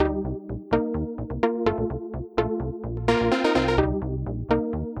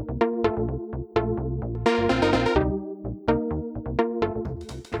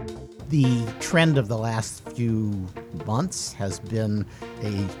trend of the last few months has been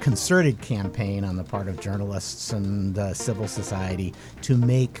a concerted campaign on the part of journalists and civil society to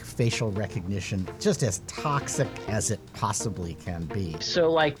make facial recognition just as toxic as it possibly can be.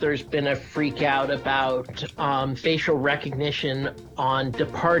 So, there's been a freak out about facial recognition on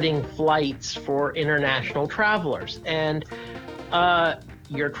departing flights for international travelers. And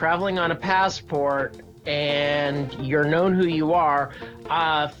you're traveling on a passport and you're known who you are.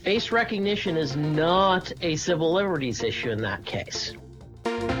 Face recognition is not a civil liberties issue in that case.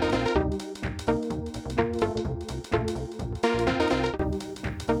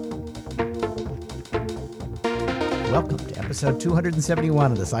 Welcome to episode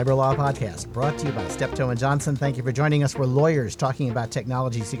 271 of the Cyber Law Podcast, brought to you by Steptoe and Johnson. Thank you for joining us. We're lawyers talking about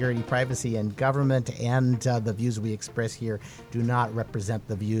technology, security, privacy, and government, and the views we express here do not represent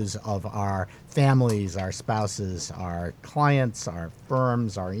the views of our families, our spouses, our clients, our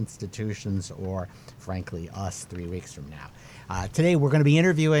firms, our institutions, or, frankly, us 3 weeks from now. Today, we're going to be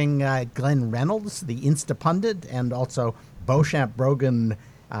interviewing Glenn Reynolds, the Instapundit, and also Beauchamp Brogan,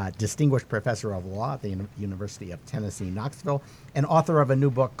 distinguished professor of law at the University of Tennessee, Knoxville, and author of a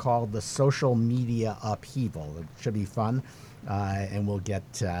new book called The Social Media Upheaval. It should be fun, and we'll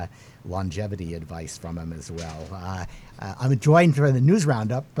get longevity advice from him as well. I'm joined for the news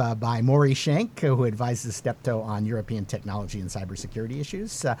roundup by Maury Shank, who advises Steptoe on European technology and cybersecurity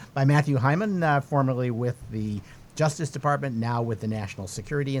issues, by Matthew Hyman, formerly with the Justice Department, now with the National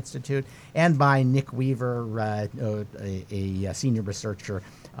Security Institute, and by Nick Weaver, a senior researcher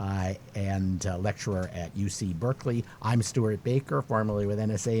and lecturer at UC Berkeley. I'm Stuart Baker, formerly with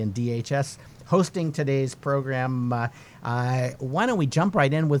NSA and DHS, hosting today's program. Why don't we jump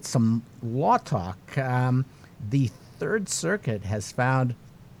right in with some law talk? The Third Circuit has found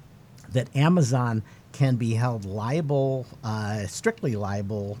that Amazon can be held liable, strictly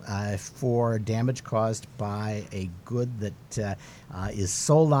liable, for damage caused by a good that is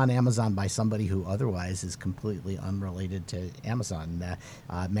sold on Amazon by somebody who otherwise is completely unrelated to Amazon.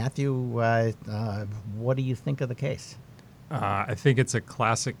 Matthew, what do you think of the case? I think it's a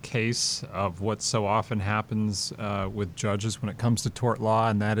classic case of what so often happens with judges when it comes to tort law,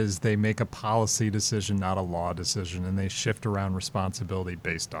 and that is they make a policy decision, not a law decision, and they shift around responsibility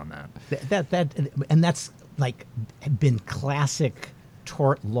based on that. And that's been classic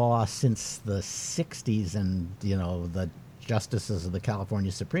tort law since the 60s, and the justices of the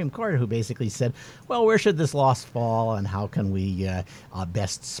California Supreme Court who basically said, well, where should this loss fall and how can we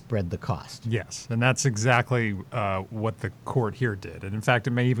best spread the cost? Yes, and that's exactly what the court here did. And in fact,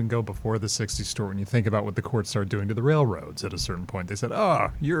 it may even go before the 60s, Stuart, when you think about what the court started doing to the railroads at a certain point. They said,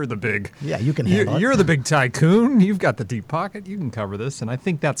 you're the big... Yeah, you can handle it. You're the big tycoon. You've got the deep pocket. You can cover this. And I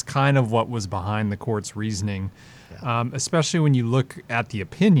think that's kind of what was behind the court's reasoning. Especially when you look at the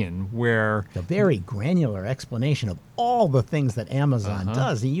opinion where... The very granular explanation of all the things that Amazon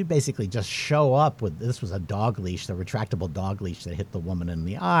does. And you basically just show up with, this was a dog leash, the retractable dog leash that hit the woman in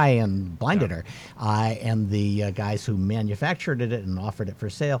the eye and blinded her. And the guys who manufactured it and offered it for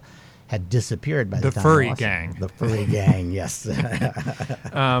sale had disappeared by the time. The furry gang. The furry gang, yes.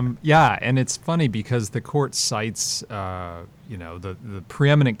 And it's funny because the court cites, the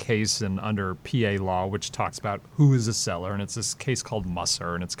preeminent case under PA law, which talks about who is a seller, and it's this case called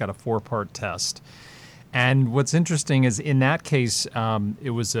Musser, and it's got a 4-part test. And what's interesting is in that case, it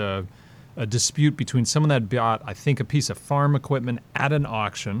was a dispute between someone that bought, I think, a piece of farm equipment at an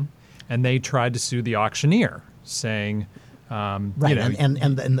auction, and they tried to sue the auctioneer, saying... Right,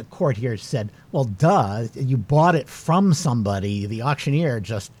 and the court here said, well, duh, you bought it from somebody. The auctioneer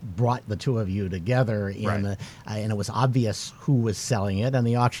just brought the two of you together, and it was obvious who was selling it, and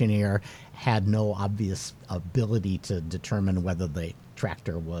the auctioneer had no obvious ability to determine whether the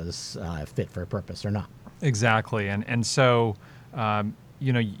tractor was fit for purpose or not. Exactly, and so...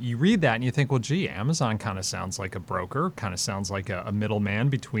 you read that and you think, well, gee, Amazon kind of sounds like a broker, kind of sounds like a middleman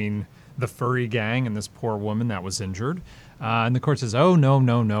between the furry gang and this poor woman that was injured. And the court says, oh,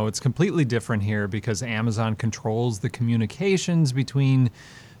 no, it's completely different here because Amazon controls the communications between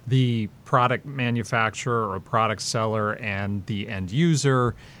the product manufacturer or product seller and the end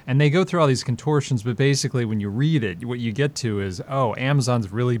user. And they go through all these contortions, but basically when you read it, what you get to is,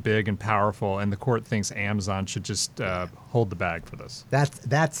 Amazon's really big and powerful, and the court thinks Amazon should just hold the bag for this.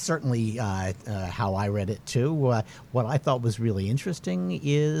 That's certainly how I read it too. What I thought was really interesting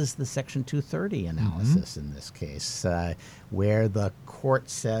is the Section 230 analysis in this case, where the court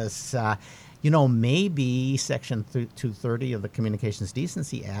says, maybe Section 230 of the Communications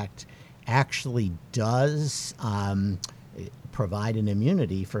Decency Act actually does provide an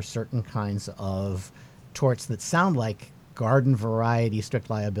immunity for certain kinds of torts that sound like garden variety strict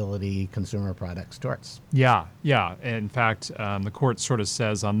liability consumer products torts. Yeah. In fact, the court sort of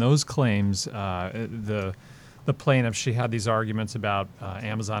says on those claims, the plaintiff, she had these arguments about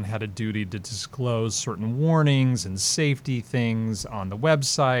Amazon had a duty to disclose certain warnings and safety things on the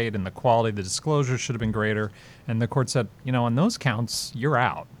website, and the quality of the disclosure should have been greater. And the court said, on those counts, you're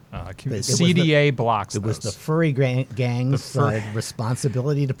out. CDA blocks It was those. the furry gang's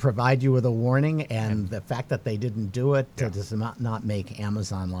responsibility to provide you with a warning, and the fact that they didn't do it does not make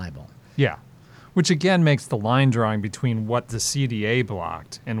Amazon liable. Yeah, which again makes the line drawing between what the CDA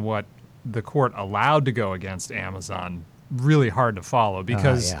blocked and what the court allowed to go against Amazon really hard to follow,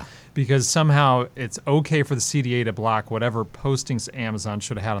 because somehow it's okay for the CDA to block whatever postings Amazon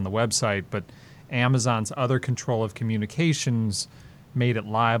should have had on the website, but Amazon's other control of communications made it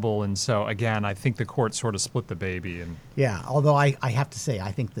liable. And so again, I think the court sort of split the baby. And although I have to say,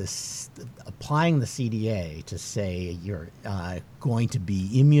 I think this applying the CDA to say you're going to be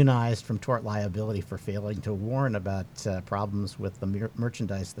immunized from tort liability for failing to warn about problems with the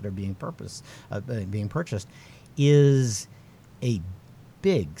merchandise that are being purchased is a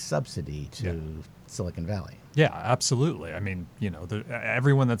big subsidy to Silicon Valley. Yeah, absolutely. I mean,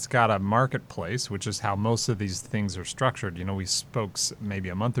 everyone that's got a marketplace, which is how most of these things are structured. We spoke maybe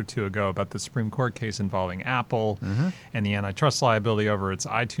a month or two ago about the Supreme Court case involving Apple and the antitrust liability over its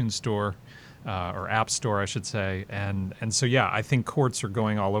iTunes store, or App Store, I should say. And so, I think courts are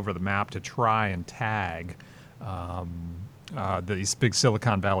going all over the map to try and tag these big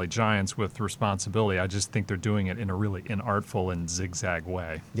Silicon Valley giants with responsibility. I just think they're doing it in a really inartful and zigzag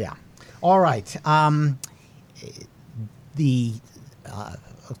way. Yeah. All right. The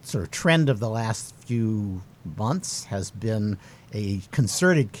sort of trend of the last few months has been a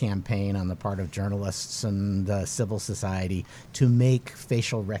concerted campaign on the part of journalists and civil society to make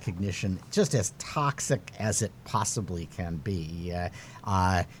facial recognition just as toxic as it possibly can be.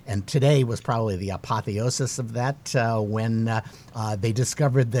 And today was probably the apotheosis of that when they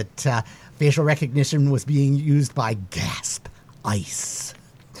discovered that facial recognition was being used by ICE.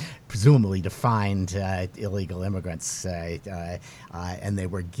 Presumably to find illegal immigrants, and they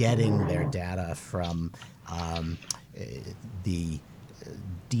were getting their data from the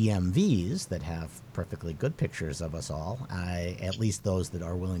DMVs that have perfectly good pictures of us all, at least those that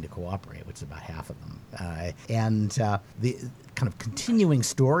are willing to cooperate, which is about half of them. And the kind of continuing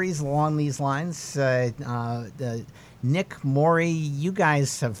stories along these lines, Nick, Maury, you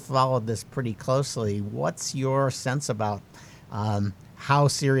guys have followed this pretty closely. What's your sense about how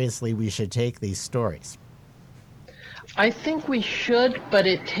seriously we should take these stories? I think we should, but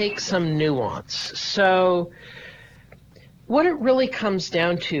it takes some nuance. So what it really comes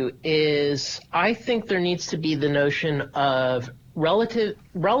down to is I think there needs to be the notion of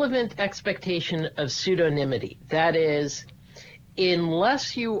relevant expectation of pseudonymity. That is,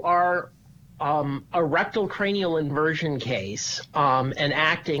 unless you are a rectal cranial inversion case and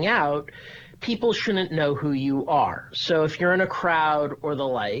acting out, people shouldn't know who you are. So if you're in a crowd or the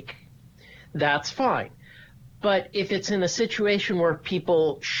like, that's fine. But if it's in a situation where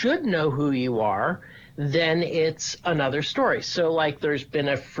people should know who you are, then it's another story. So like there's been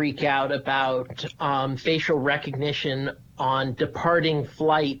a freak out about facial recognition on departing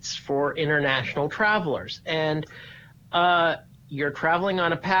flights for international travelers. And you're traveling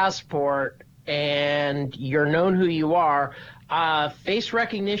on a passport and you're known who you are. Face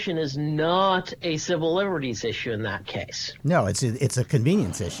recognition is not a civil liberties issue in that case. No, it's a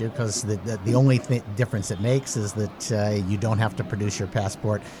convenience issue because the only difference it makes is that you don't have to produce your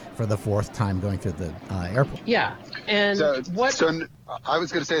passport for the fourth time going through the airport. Yeah, and so I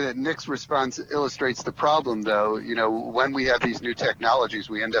was going to say that Nick's response illustrates the problem, though. When we have these new technologies,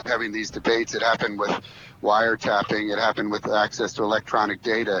 we end up having these debates. It happened with wiretapping. It happened with access to electronic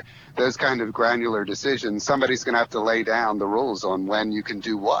data. Those kind of granular decisions, somebody's going to have to lay down the rules on when you can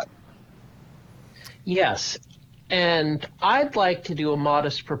do what. Yes, and I'd like to do a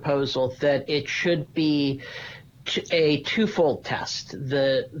modest proposal that it should be a twofold test.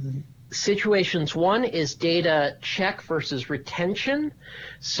 The situations, one is data check versus retention.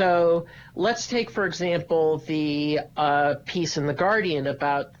 So let's take, for example, the piece in The Guardian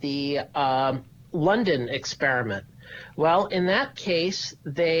about the London experiment. Well, in that case,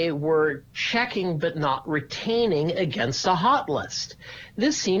 they were checking but not retaining against a hot list.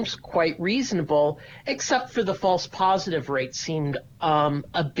 This seems quite reasonable, except for the false positive rate seemed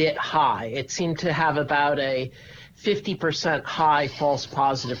a bit high. It seemed to have about a 50% high false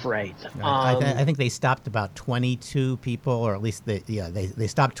positive rate. I think they stopped about 22 people, or at least they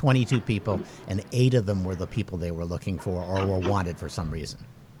stopped 22 people, and 8 of them were the people they were looking for or were wanted for some reason.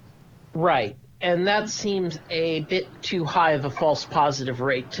 Right. And that seems a bit too high of a false positive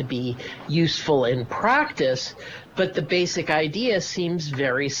rate to be useful in practice, but the basic idea seems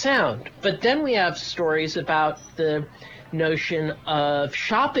very sound. But then we have stories about the notion of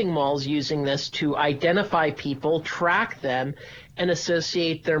shopping malls using this to identify people, track them, and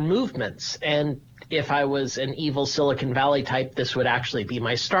associate their movements. And if I was an evil Silicon Valley type, this would actually be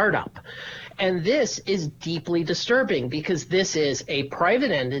my startup. And this is deeply disturbing because this is a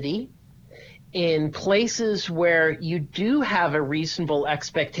private entity in places where you do have a reasonable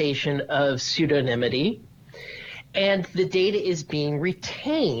expectation of pseudonymity, and the data is being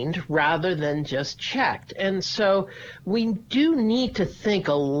retained rather than just checked. And so we do need to think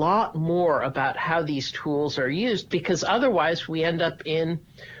a lot more about how these tools are used, because otherwise we end up in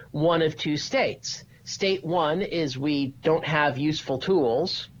one of two states. State one is we don't have useful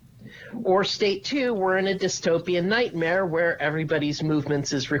tools, or state two, we're in a dystopian nightmare where everybody's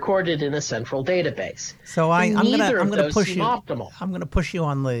movements is recorded in a central database. So I'm going to push you. Optimal. I'm going to push you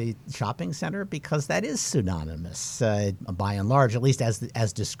on the shopping center because that is pseudonymous by and large, at least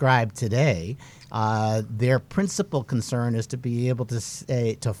as described today. Their principal concern is to be able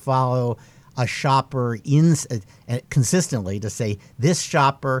to follow a shopper consistently, to say this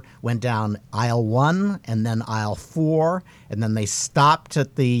shopper went down aisle 1 and then aisle 4, and then they stopped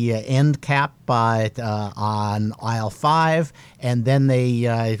at the end cap on aisle 5, and then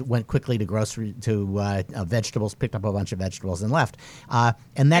they went quickly to vegetables, picked up a bunch of vegetables and left.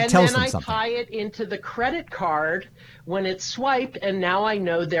 And that tells them something. And then I tie it into the credit card when it's swiped, and now I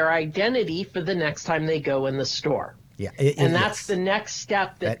know their identity for the next time they go in the store. Yeah, and that's the next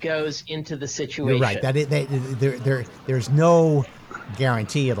step that goes into the situation. You're right. There's no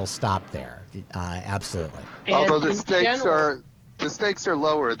guarantee it'll stop there. Absolutely. Although the stakes are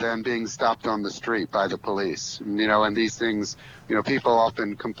lower than being stopped on the street by the police. And these things, people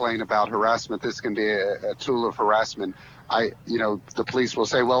often complain about harassment. This can be a tool of harassment. The police will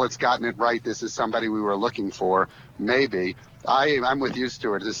say, well, it's gotten it right. This is somebody we were looking for. Maybe. I'm with you,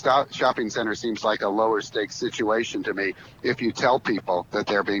 Stuart. The shopping center seems like a lower stakes situation to me if you tell people that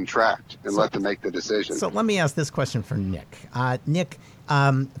they're being tracked and let them make the decision. So let me ask this question for Nick. Nick,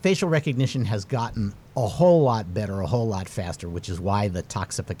 facial recognition has gotten a whole lot better, a whole lot faster, which is why the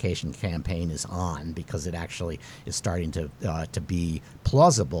toxification campaign is on, because it actually is starting to be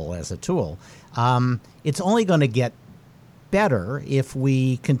plausible as a tool. It's only going to get better if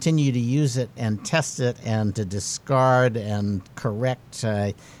we continue to use it and test it and to discard and correct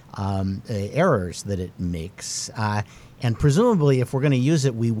errors that it makes. And presumably, if we're going to use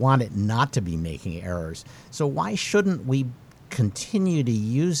it, we want it not to be making errors. So why shouldn't we continue to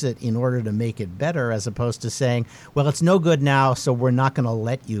use it in order to make it better, as opposed to saying, well, it's no good now, so we're not going to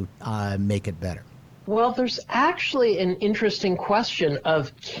let you make it better? Well, there's actually an interesting question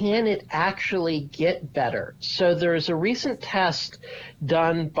of, can it actually get better? So there's a recent test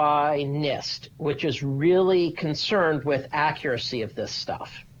done by NIST, which is really concerned with accuracy of this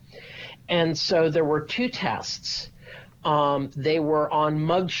stuff. And so there were two tests. They were on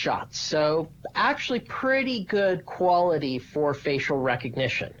mugshots, so actually pretty good quality for facial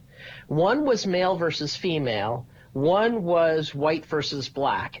recognition. One was male versus female. One was white versus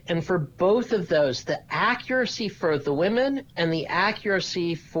black. And for both of those, the accuracy for the women and the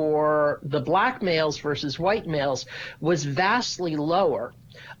accuracy for the black males versus white males was vastly lower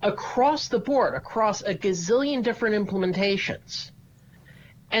across the board, across a gazillion different implementations.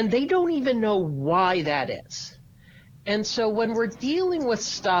 And they don't even know why that is. And so when we're dealing with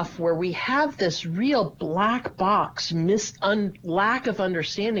stuff where we have this real black box lack of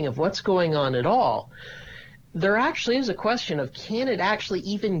understanding of what's going on at all, there actually is a question of, can it actually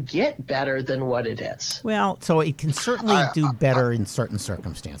even get better than what it is? Well, so it can certainly do better in certain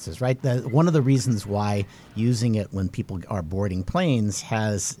circumstances, right? One of the reasons why using it when people are boarding planes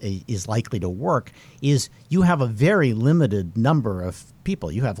is likely to work is you have a very limited number of people.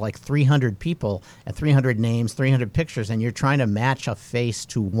 You have like 300 people and 300 names, 300 pictures, and you're trying to match a face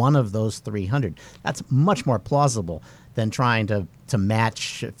to one of those 300. That's much more plausible than trying to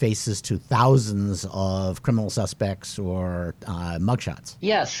match faces to thousands of criminal suspects or mugshots.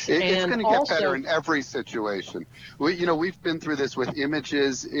 Yes, it's going to get better in every situation. We've been through this with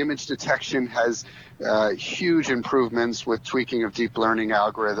images. Image detection has huge improvements with tweaking of deep learning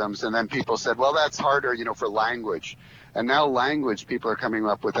algorithms, and then people said, well, that's harder, for language. And now language, people are coming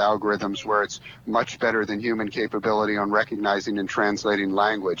up with algorithms where it's much better than human capability on recognizing and translating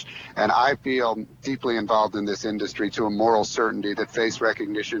language. And I feel deeply involved in this industry to a moral certainty that face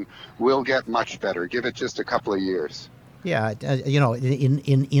recognition will get much better. Give it just a couple of years. Yeah,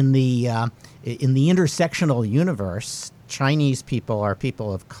 in the intersectional universe, Chinese people are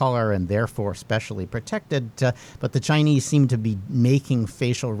people of color and therefore specially protected, but the Chinese seem to be making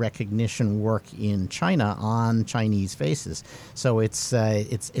facial recognition work in China on Chinese faces. So it's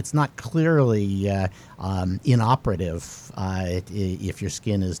not clearly inoperative if your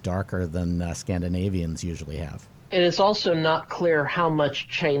skin is darker than Scandinavians usually have. It is also not clear how much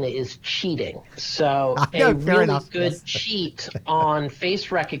China is cheating. So Yeah, a fair really enough, good yes. cheat on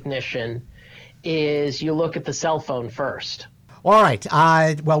face recognition is you look at the cell phone first. All right.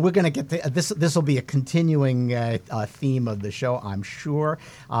 Well, we're going to get to this. This will be a continuing theme of the show, I'm sure.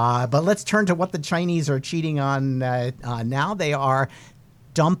 But let's turn to what the Chinese are cheating on now. They are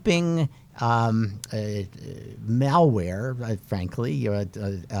dumping malware, frankly,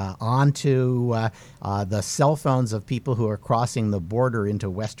 onto the cell phones of people who are crossing the border into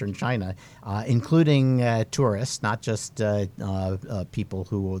Western China, including tourists, not just people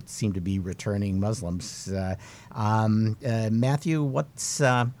who seem to be returning Muslims. Matthew, what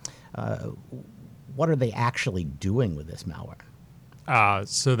are they actually doing with this malware?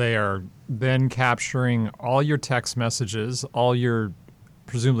 So they are then capturing all your text messages,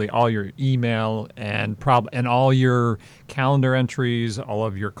 presumably all your email and all your calendar entries, all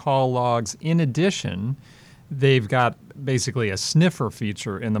of your call logs. In addition, they've got basically a sniffer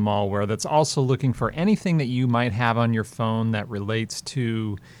feature in the malware that's also looking for anything that you might have on your phone that relates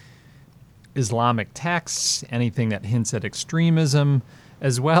to Islamic texts, anything that hints at extremism,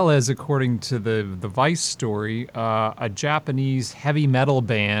 as well as, according to the Vice story, a Japanese heavy metal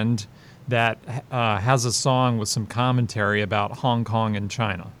band that has a song with some commentary about Hong Kong and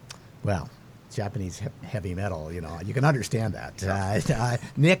China. Well, Japanese heavy metal, you can understand that.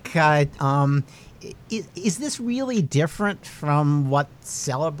 Nick, is this really different from what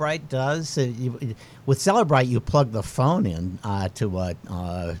Cellebrite does? With Cellebrite, you plug the phone in to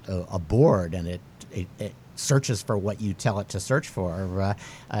a board, and it searches for what you tell it to search for.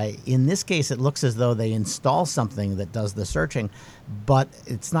 In this case, it looks as though they install something that does the searching, but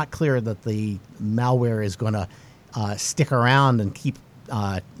it's not clear that the malware is going to stick around and keep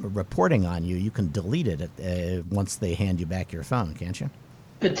reporting on you. You can delete it once they hand you back your phone, can't you?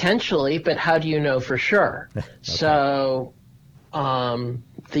 Potentially, but how do you know for sure? Okay. So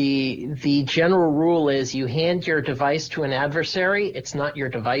the general rule is you hand your device to an adversary, it's not your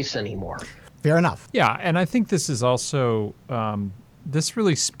device anymore. Fair enough. Yeah, and I think this is also, this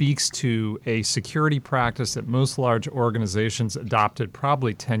really speaks to a security practice that most large organizations adopted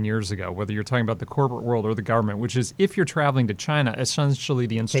probably 10 years ago, whether you're talking about the corporate world or the government, which is if you're traveling to China, essentially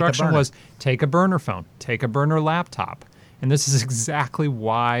the instruction was take a burner phone, take a burner laptop. And this is exactly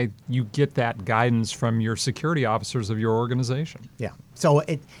why you get that guidance from your security officers of your organization. Yeah. So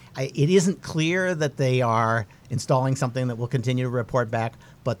it isn't clear that they are installing something that will continue to report back,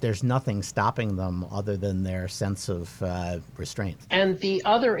 but there's nothing stopping them other than their sense of restraint. And the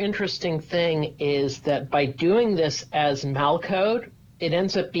other interesting thing is that by doing this as malcode, it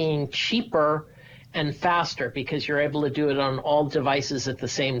ends up being cheaper and faster because you're able to do it on all devices at the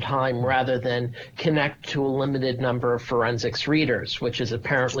same time rather than connect to a limited number of forensics readers, which is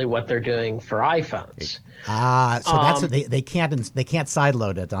apparently what they're doing for iPhones. So that's what they can't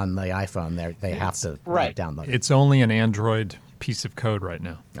sideload it on the iPhone. They have to download it. It's only an Android piece of code right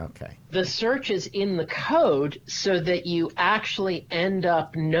now. Okay. The search is in the code so that you actually end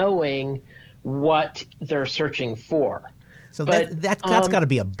up knowing what they're searching for. So that's got to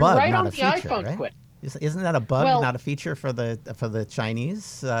be a bug, right not on a the feature, iPhone right? quit. Isn't that a bug, not a feature for the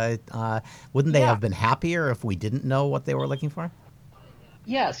Chinese? Wouldn't they have been happier if we didn't know what they were looking for?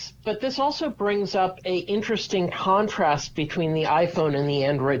 Yes, but this also brings up a interesting contrast between the iPhone and the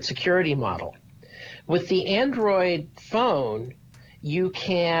Android security model. With the Android phone, you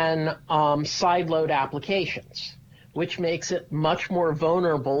can sideload applications, which makes it much more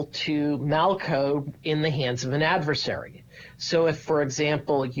vulnerable to malcode in the hands of an adversary. So if, for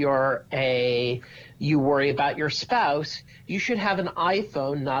example, you worry about your spouse, you should have an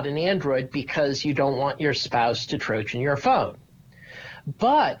iPhone, not an Android, because you don't want your spouse to Trojan your phone.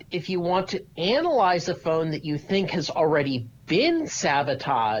 But if you want to analyze a phone that you think has already been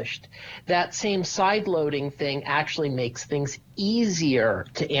sabotaged, that same sideloading thing actually makes things easier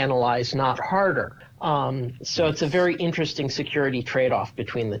to analyze, not harder. So it's a very interesting security trade-off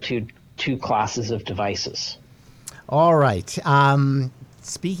between the two classes of devices. All right.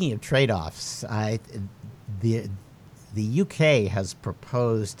 Speaking of trade-offs, the UK has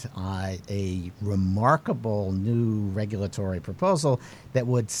proposed a remarkable new regulatory proposal that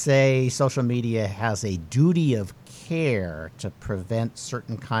would say social media has a duty of care to prevent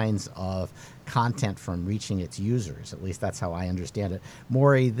certain kinds of content from reaching its users. At least that's how I understand it.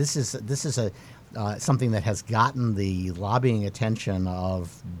 Maury, this is something that has gotten the lobbying attention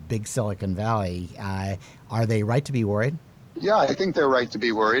of big Silicon Valley. Are they right to be worried? Yeah, I think they're right to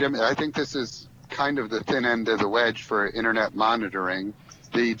be worried. I mean, I think this is kind of the thin end of the wedge for internet monitoring.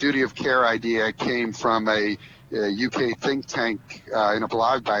 The duty of care idea came from a UK think tank in a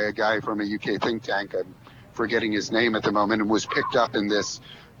blog by a guy from a UK think tank. I'm forgetting his name at the moment, and was picked up in this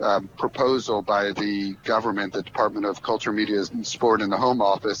proposal by the government, the Department of Culture, Media, and Sport, and the Home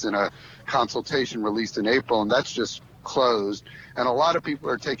Office in a consultation released in April, and that's just closed. And a lot of people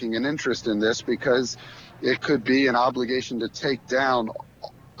are taking an interest in this because it could be an obligation to take down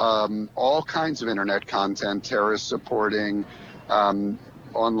all kinds of internet content, terrorist supporting,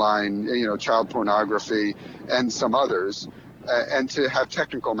 online, child pornography, and some others, and to have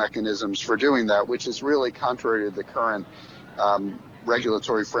technical mechanisms for doing that, which is really contrary to the current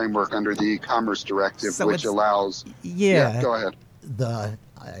regulatory framework under the e-commerce directive, which allows. Yeah, go ahead. The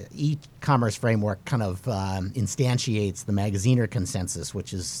e-commerce framework kind of instantiates the Magaziner consensus,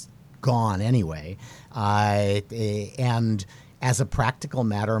 which is gone anyway, and as a practical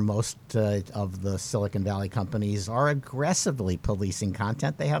matter, most of the Silicon Valley companies are aggressively policing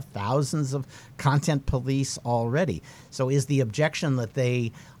content. They have thousands of content police already. So is the objection that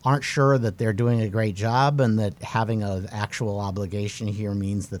they aren't sure that they're doing a great job and that having an actual obligation here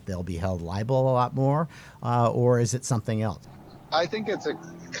means that they'll be held liable a lot more, or is it something else? I think it's a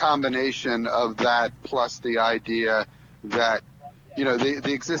combination of that plus the idea that,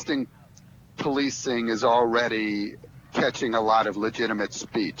 the existing policing is already catching a lot of legitimate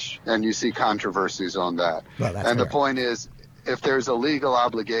speech, and you see controversies on that. Well, and the point is, if there's a legal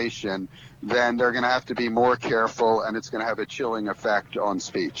obligation, then they're going to have to be more careful, and it's going to have a chilling effect on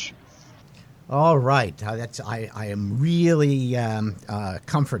speech. All right. I am really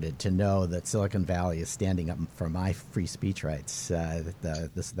comforted to know that Silicon Valley is standing up for my free speech rights.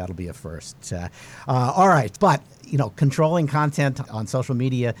 That'll be a first. All right. But, controlling content on social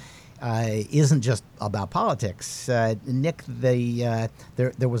media isn't just about politics. Nick, there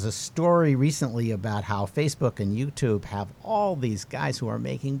was a story recently about how Facebook and YouTube have all these guys who are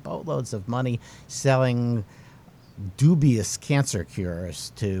making boatloads of money selling dubious cancer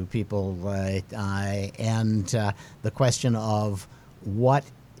cures to people, and the question of what,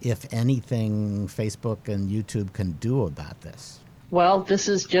 if anything, Facebook and YouTube can do about this. Well, this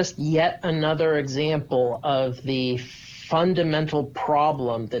is just yet another example of the fundamental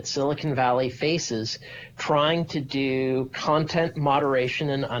problem that Silicon Valley faces trying to do content moderation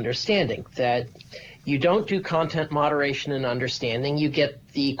and understanding. That you don't do content moderation and understanding, you get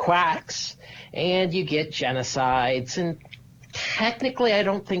the quacks and you get genocides. And technically, I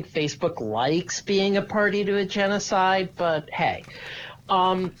don't think Facebook likes being a party to a genocide, but hey.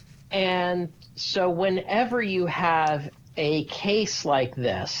 And so whenever you have a case like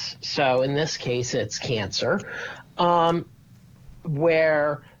this, so in this case it's cancer,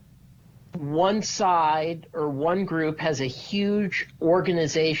 where one side or one group has a huge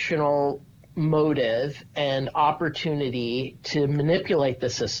organizational motive and opportunity to manipulate the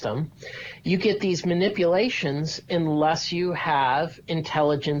system, you get these manipulations unless you have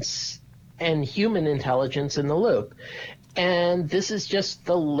intelligence and human intelligence in the loop. And this is just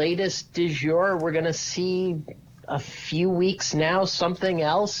the latest du jour. We're going to see a few weeks now something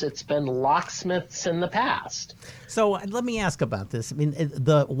else. It's been locksmiths in the past. So let me ask about this. I mean,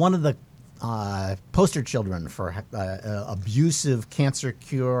 one of the poster children for abusive cancer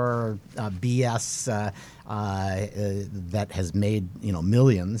cure BS that has made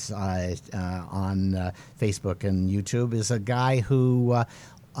millions on Facebook and YouTube is a guy who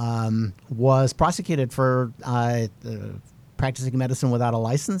was prosecuted for practicing medicine without a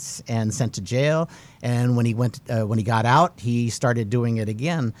license and sent to jail. And when he got out, he started doing it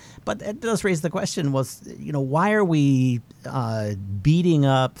again. But it does raise the question: why are we beating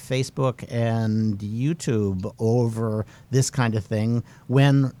up Facebook and YouTube over this kind of thing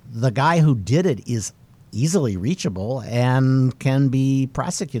when the guy who did it is easily reachable and can be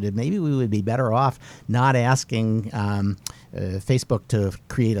prosecuted? Maybe we would be better off not asking Facebook to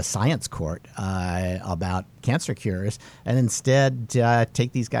create a science court about cancer cures and instead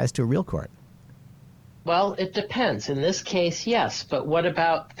take these guys to a real court. Well, it depends. In this case, yes. But what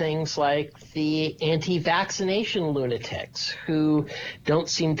about things like the anti-vaccination lunatics who don't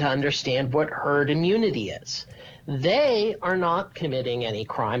seem to understand what herd immunity is? They are not committing any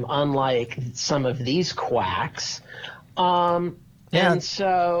crime, unlike some of these quacks. And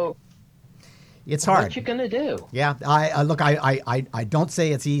so it's hard. What you going to do? Yeah, I don't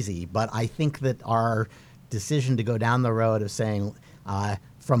say it's easy, but I think that our decision to go down the road of saying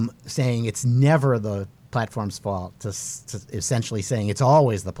from saying it's never the platform's fault to essentially saying it's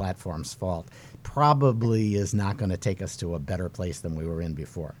always the platform's fault probably is not going to take us to a better place than we were in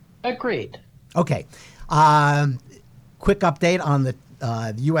before. Agreed. Okay. Quick update on the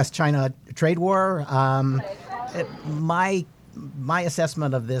U.S.-China trade war. My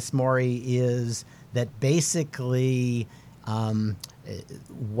assessment of this, Maury, is that basically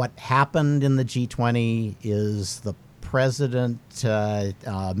what happened in the G20 is the president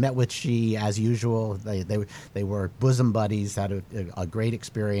met with Xi as usual. They were bosom buddies, had a great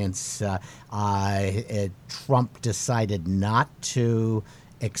experience. Trump decided not to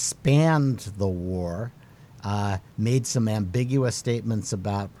expand the war, made some ambiguous statements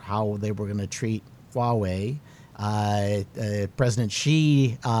about how they were going to treat Huawei. President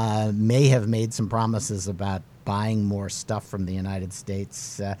Xi may have made some promises about buying more stuff from the United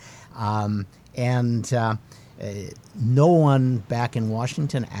States. No one back in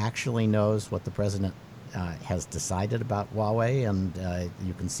Washington actually knows what the president has decided about Huawei, and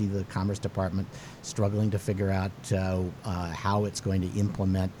you can see the Commerce Department struggling to figure out how it's going to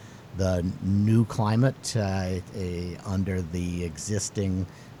implement the new climate under the existing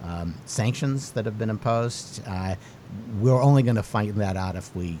sanctions that have been imposed. We're only going to find that out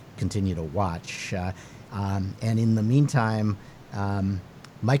if we continue to watch. And in the meantime,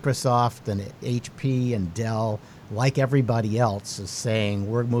 Microsoft and HP and Dell, like everybody else, is saying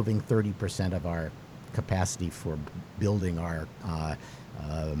we're moving 30% of our capacity for building our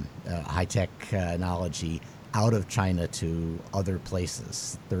high-tech technology out of China to other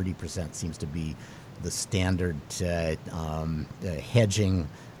places. 30% seems to be the standard hedging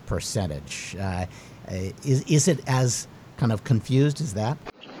percentage. Is it as kind of confused as that?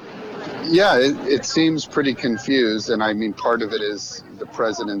 Yeah, it seems pretty confused. And I mean, part of it is the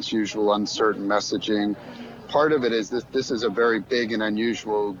president's usual uncertain messaging. Part of it is that this is a very big and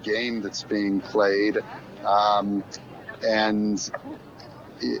unusual game that's being played. And,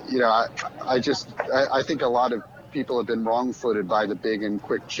 you know, I think a lot of people have been wrong-footed by the big and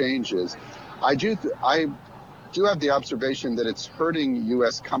quick changes. I do have the observation that it's hurting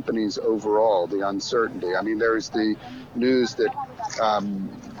U.S. companies overall, the uncertainty. I mean, there's the news that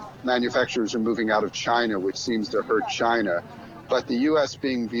manufacturers are moving out of China, which seems to hurt China. But the U.S.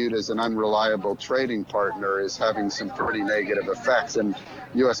 being viewed as an unreliable trading partner is having some pretty negative effects, and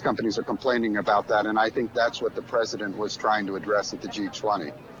U.S. companies are complaining about that. And I think that's what the president was trying to address at the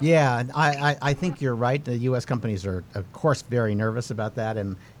G20. Yeah, I think you're right. The U.S. companies are, of course, very nervous about that,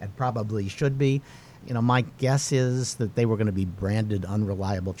 and probably should be. You know, my guess is that they were going to be branded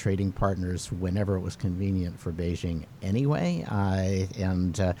unreliable trading partners whenever it was convenient for Beijing anyway.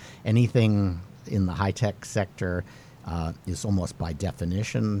 And anything in the high-tech sector is almost by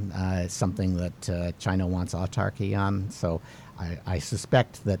definition something that China wants autarky on. So I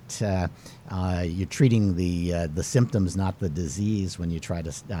suspect that you're treating the symptoms, not the disease, when you try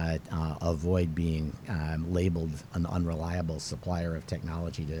to avoid being labeled an unreliable supplier of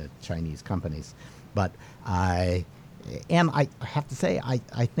technology to Chinese companies. But I have to say,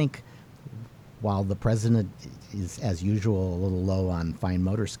 I think while the president is, as usual, a little low on fine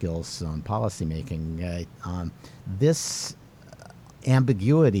motor skills on policymaking, this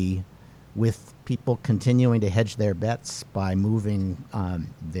ambiguity with people continuing to hedge their bets by moving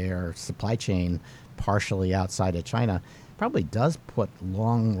their supply chain partially outside of China probably does put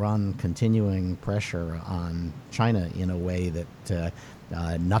long-run continuing pressure on China in a way that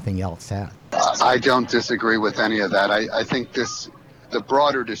nothing else has. I don't disagree with any of that. I think the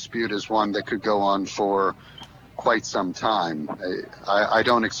broader dispute is one that could go on for quite some time. I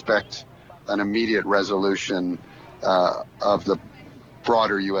don't expect an immediate resolution of the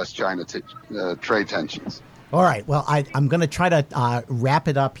broader U.S.-China trade tensions. All right. Well, I'm going to try to wrap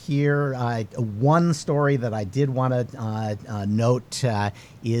it up here. One story that I did want to note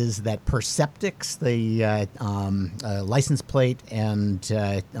is that Perceptix, the license plate and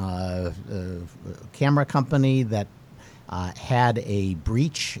camera company that had a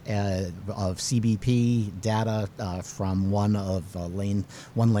breach of CBP data from one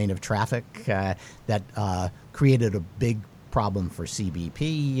lane of traffic that created a big problem for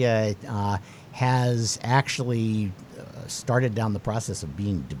CBP, has actually started down the process of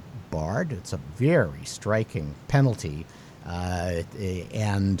being debarred. It's a very striking penalty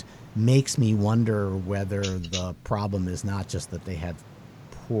and makes me wonder whether the problem is not just that they had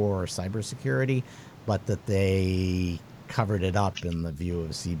poor cybersecurity, but that they covered it up in the view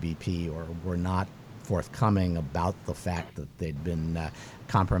of CBP or were not forthcoming about the fact that they'd been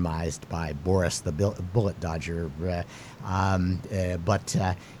compromised by Boris the bullet dodger. But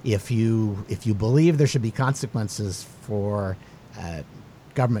if you believe there should be consequences for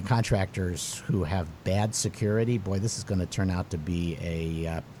government contractors who have bad security, boy, this is going to turn out to be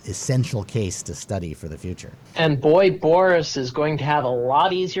a essential case to study for the future. And boy, Boris is going to have a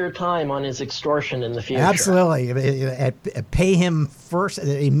lot easier time on his extortion in the future. Absolutely. Pay him first,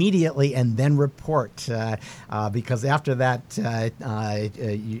 immediately, and then report. Because after that,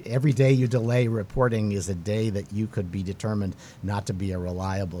 every day you delay reporting is a day that you could be determined not to be a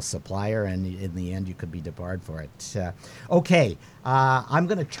reliable supplier, and in the end, you could be debarred for it. Okay, I'm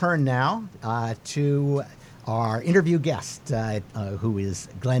going to turn now to our interview guest, who is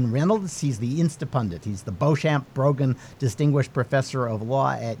Glenn Reynolds. He's the Instapundit. He's the Beauchamp Brogan Distinguished Professor of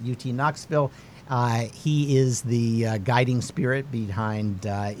Law at UT Knoxville. He is the guiding spirit behind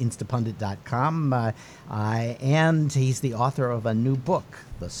Instapundit.com, and he's the author of a new book,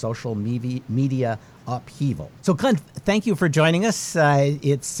 The Social Media Upheaval. So, Glenn, thank you for joining us.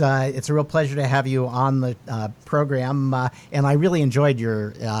 It's a real pleasure to have you on the program, and I really enjoyed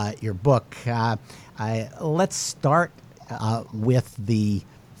your book. Let's start with the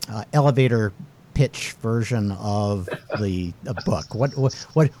elevator pitch version of the book.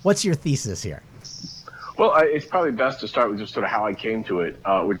 What's your thesis here? Well, it's probably best to start with just sort of how I came to it,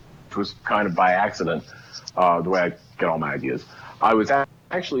 which was kind of by accident, the way I get all my ideas. I was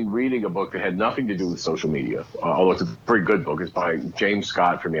actually reading a book that had nothing to do with social media, although it's a pretty good book. It's by James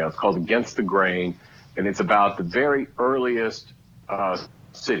Scott from Yale. It's called Against the Grain, and it's about the very earliest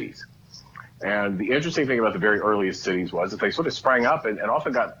cities. And the interesting thing about the very earliest cities was that they sort of sprang up and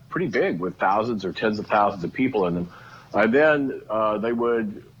often got pretty big with thousands or tens of thousands of people in them. And then they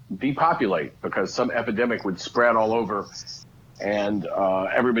would depopulate because some epidemic would spread all over, and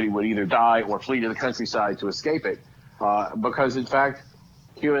everybody would either die or flee to the countryside to escape it. Because, in fact,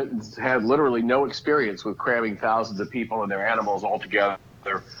 humans had literally no experience with cramming thousands of people and their animals all together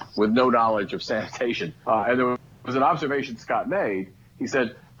with no knowledge of sanitation. And there was an observation Scott made. He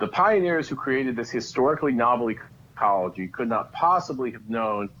said, the pioneers who created this historically novel ecology could not possibly have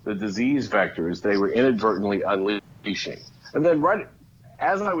known the disease vectors they were inadvertently unleashing. And then right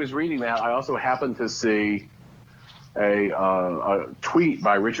as I was reading that, I also happened to see a tweet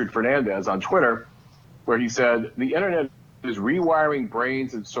by Richard Fernandez on Twitter where he said, the internet is rewiring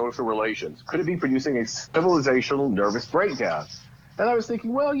brains and social relations. Could it be producing a civilizational nervous breakdown? And I was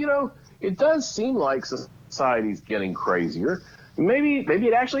thinking, well, it does seem like society's getting crazier. Maybe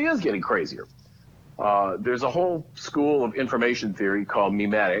it actually is getting crazier. There's a whole school of information theory called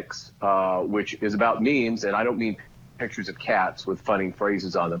memetics, which is about memes, and I don't mean pictures of cats with funny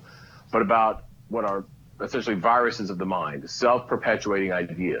phrases on them, but about what are essentially viruses of the mind, self-perpetuating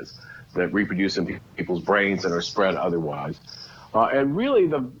ideas that reproduce in people's brains and are spread otherwise. And really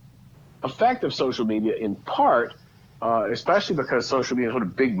the effect of social media, in part, especially because social media is sort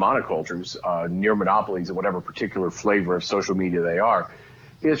of big monocultures, near monopolies of whatever particular flavor of social media they are,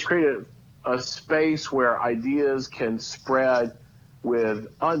 is created a space where ideas can spread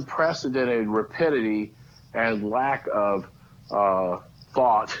with unprecedented rapidity and lack of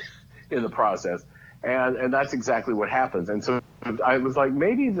thought in the process. And that's exactly what happens. And so I was like,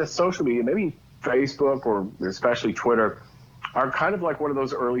 maybe the social media, maybe Facebook or especially Twitter, are kind of like one of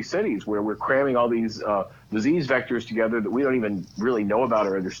those early cities where we're cramming all these disease vectors together that we don't even really know about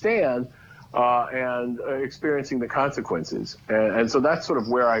or understand, and experiencing the consequences. And so that's sort of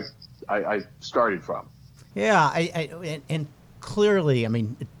where I started from. Yeah, and clearly, I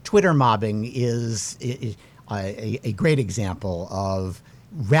mean, Twitter mobbing is a great example of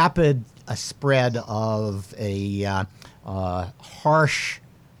rapid spread of a harsh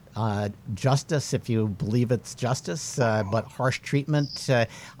justice, if you believe it's justice, but harsh treatment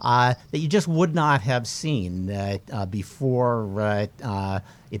that you just would not have seen before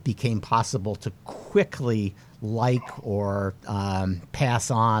it became possible to quickly like or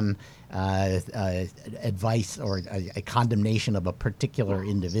pass on advice or a condemnation of a particular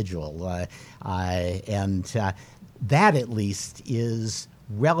individual. And that, at least, is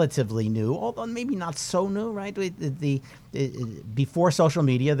relatively new, although maybe not so new, right? Before social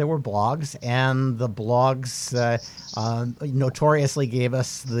media, there were blogs, and the blogs notoriously gave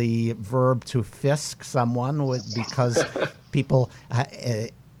us the verb to fisk someone because people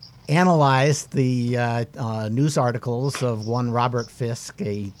analyzed the news articles of one Robert Fisk,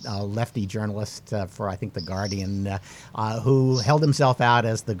 a lefty journalist for, I think, The Guardian, who held himself out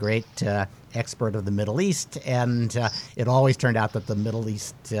as the great expert of the Middle East, and it always turned out that the Middle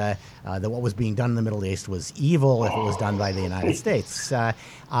East, that what was being done in the Middle East was evil if it was done by the United States.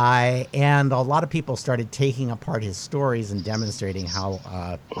 And a lot of people started taking apart his stories and demonstrating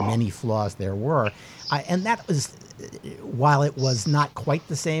how many flaws there were. And that was, while it was not quite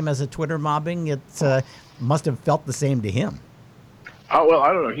the same as a Twitter mobbing, it must have felt the same to him. Oh, well,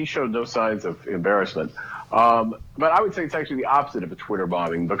 I don't know. He showed no signs of embarrassment. But I would say it's actually the opposite of a Twitter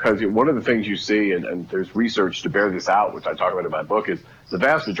bombing, because one of the things you see, and there's research to bear this out, which I talk about in my book, is the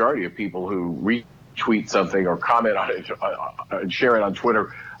vast majority of people who retweet something or comment on it and share it on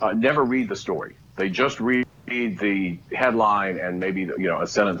Twitter never read the story. They just read the headline and maybe a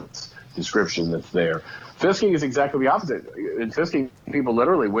sentence description that's there. Fisking is exactly the opposite. In Fisking, people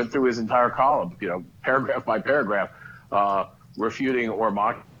literally went through his entire column, paragraph by paragraph, refuting or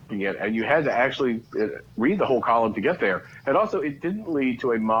mocking it, and you had to actually read the whole column to get there. And also, it didn't lead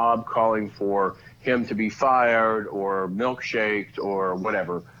to a mob calling for him to be fired or milkshaked or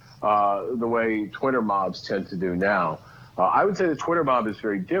whatever, the way Twitter mobs tend to do now. I would say the Twitter mob is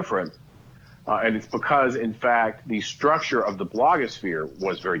very different, and it's because, in fact, the structure of the blogosphere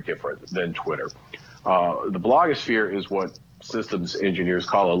was very different than Twitter. The blogosphere is what systems engineers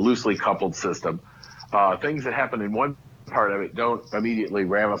call a loosely coupled system. Things that happen in one part of it don't immediately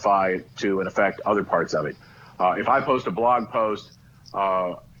ramify to and affect other parts of it. If I post a blog post,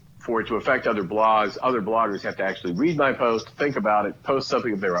 for it to affect other bloggers have to actually read my post, think about it, post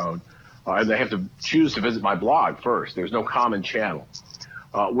something of their own, and they have to choose to visit my blog first. There's no common channel.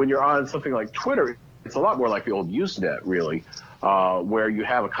 When you're on something like Twitter, it's a lot more like the old Usenet, really, where you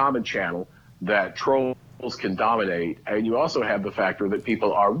have a common channel that trolls can dominate, and you also have the factor that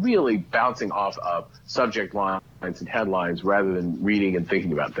people are really bouncing off of subject lines and headlines rather than reading and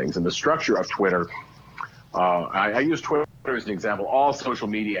thinking about things. And the structure of Twitter, I use Twitter as an example. All social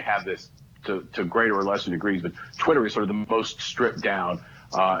media have this to greater or lesser degrees, but Twitter is sort of the most stripped down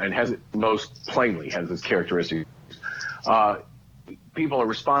and has it most plainly has this characteristic. People are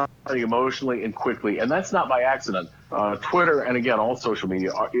responding emotionally and quickly, and that's not by accident. Twitter, and again, all social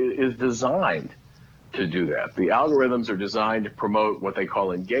media, is designed to do that. The algorithms are designed to promote what they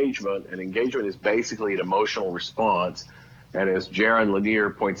call engagement, and engagement is basically an emotional response. And as Jaron Lanier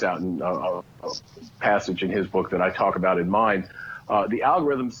points out in a passage in his book that I talk about in mine, the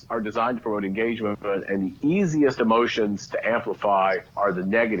algorithms are designed to promote engagement, and the easiest emotions to amplify are the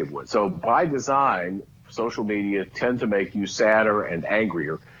negative ones. So by design, social media tend to make you sadder and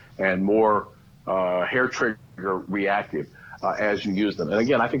angrier and more hair trigger reactive as you use them. And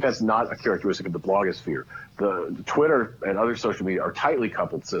again, I think that's not a characteristic of the blogosphere. The Twitter and other social media are tightly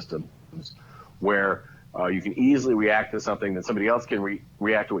coupled systems where you can easily react to something, that somebody else can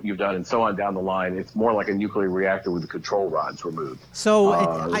react to what you've done, and so on down the line. It's more like a nuclear reactor with the control rods removed. So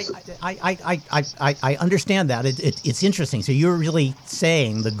I understand that. It's interesting. So you're really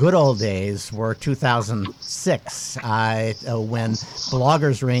saying the good old days were 2006, when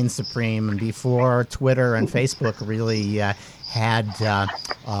bloggers reigned supreme, and before Twitter and Facebook really had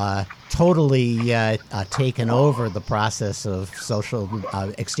totally taken over the process of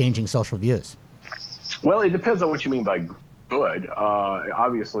exchanging social views. Well, it depends on what you mean by good.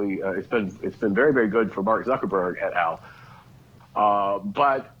 Obviously, it's been very, very good for Mark Zuckerberg et al.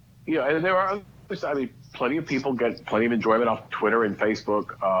 But and there are others. I mean, plenty of people get plenty of enjoyment off Twitter and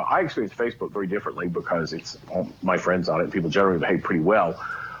Facebook. I experience Facebook very differently because it's all my friends on it. People generally behave pretty well.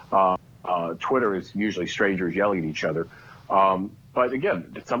 Twitter is usually strangers yelling at each other. But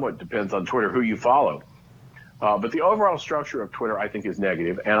again, it somewhat depends on Twitter who you follow. But the overall structure of Twitter, I think, is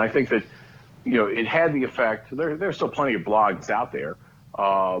negative, and I think that it had the effect. There's still plenty of blogs out there,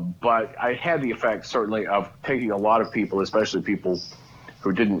 but it had the effect certainly of taking a lot of people, especially people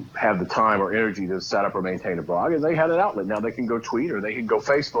who didn't have the time or energy to set up or maintain a blog, and they had an outlet. Now they can go tweet or they can go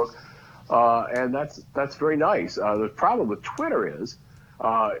Facebook, and that's very nice. The problem with Twitter is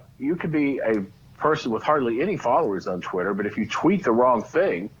you could be a person with hardly any followers on Twitter, but if you tweet the wrong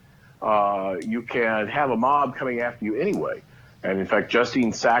thing, you can have a mob coming after you anyway. And in fact,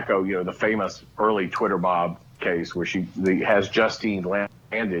 Justine Sacco, the famous early Twitter mob case where she has Justine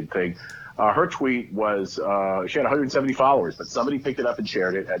landed thing, her tweet was she had 170 followers, but somebody picked it up and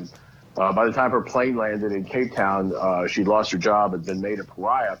shared it. And by the time her plane landed in Cape Town, she'd lost her job and been made a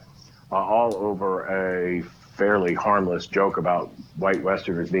pariah, all over a fairly harmless joke about white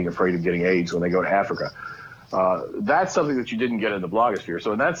Westerners being afraid of getting AIDS when they go to Africa. That's something that you didn't get in the blogosphere.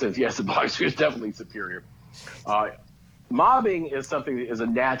 So in that sense, yes, the blogosphere is definitely superior. Mobbing is something that is a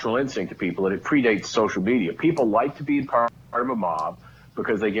natural instinct to people, and it predates social media. People like to be part of a mob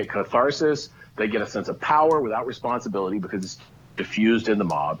because they get catharsis, they get a sense of power without responsibility because it's diffused in the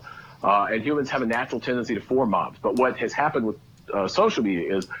mob, and humans have a natural tendency to form mobs. But what has happened with social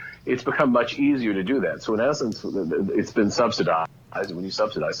media is it's become much easier to do that. So in essence, it's been subsidized, and when you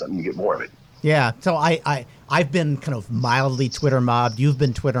subsidize something, you get more of it. Yeah, so I've been kind of mildly Twitter mobbed. You've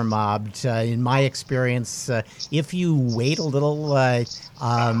been Twitter mobbed. In my experience, if you wait a little,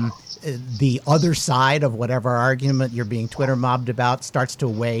 the other side of whatever argument you're being Twitter mobbed about starts to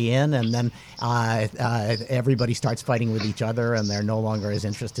weigh in, and then everybody starts fighting with each other, and they're no longer as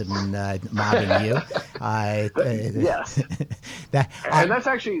interested in mobbing you. Yes, and that's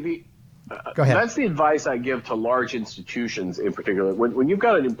actually the. Go ahead. That's the advice I give to large institutions in particular. When you've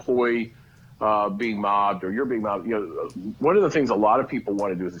got an employee being mobbed or you're being mobbed, one of the things a lot of people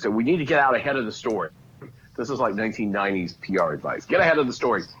want to do is they say, we need to get out ahead of the story. This is like 1990s PR advice. Get ahead of the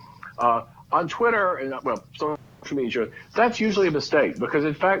story. On Twitter and, social media, that's usually a mistake because,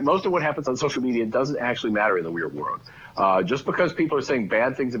 in fact, most of what happens on social media doesn't actually matter in the real world. Just because people are saying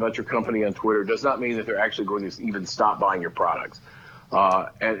bad things about your company on Twitter does not mean that they're actually going to even stop buying your products.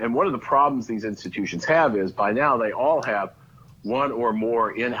 And one of the problems these institutions have is by now they all have one or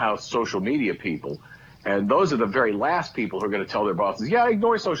more in-house social media people. And those are the very last people who are going to tell their bosses, yeah,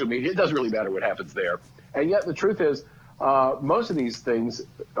 ignore social media. It doesn't really matter what happens there. And yet the truth is most of these things,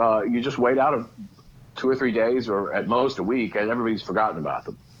 you just wait out of 2 or 3 days or at most a week and everybody's forgotten about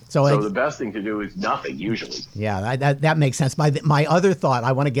them. So the best thing to do is nothing, usually. Yeah, that makes sense. My other thought,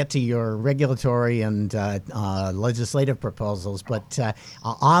 I want to get to your regulatory and legislative proposals, but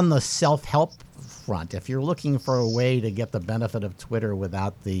on the self-help front, if you're looking for a way to get the benefit of Twitter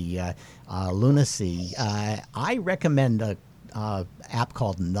without the lunacy, I recommend a app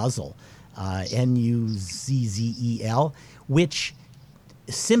called Nuzzle, Nuzzel, which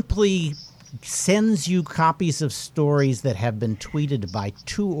simply sends you copies of stories that have been tweeted by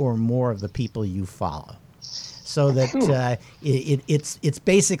 2 or more of the people you follow. So that it's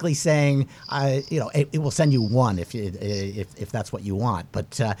basically saying, it will send you one if that's what you want.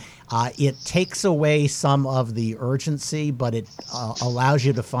 But it takes away some of the urgency, but it allows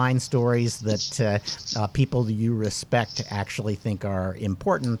you to find stories that people you respect actually think are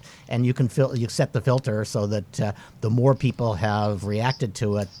important, and you can you set the filter so that the more people have reacted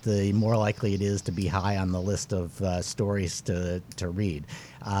to it, the more likely it is to be high on the list of stories to read.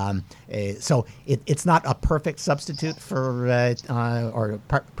 So it's not a perfect substitute for or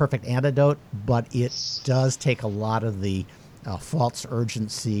perfect antidote, but it does take a lot of the false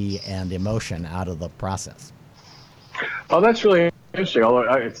urgency and emotion out of the process. Oh, that's really interesting.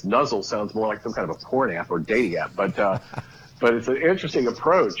 Although it's Nuzzle sounds more like some kind of a porn app or dating app, but it's an interesting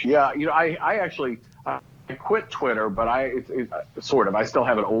approach. Yeah, I actually I quit Twitter, but I still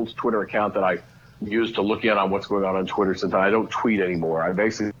have an old Twitter account that I use to look in on what's going on Twitter since I don't tweet anymore. I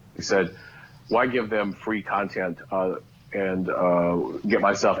basically said, why give them free content and get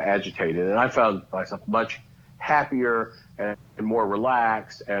myself agitated? And I found myself much happier and more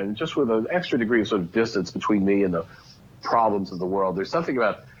relaxed and just with an extra degree of sort of distance between me and the problems of the world. There's something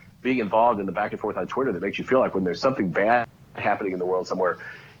about being involved in the back and forth on Twitter that makes you feel like when there's something bad happening in the world somewhere,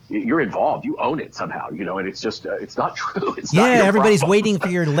 you're involved. You own it somehow, and it's just, it's not true. It's not your everybody's problem. waiting for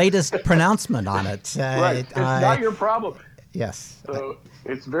your latest pronouncement on it. Right. It's not your problem. Yes. So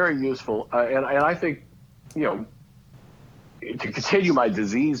it's very useful. And I think, to continue my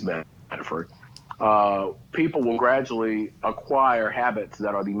disease metaphor, people will gradually acquire habits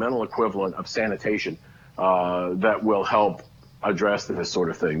that are the mental equivalent of sanitation that will help address this sort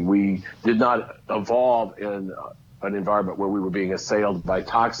of thing. We did not evolve in an environment where we were being assailed by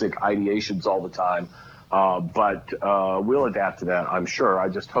toxic ideations all the time. But we'll adapt to that, I'm sure. I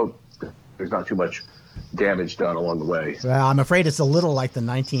just hope there's not too much damage done along the way. Well, I'm afraid it's a little like the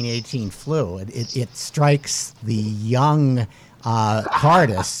 1918 flu. It strikes the young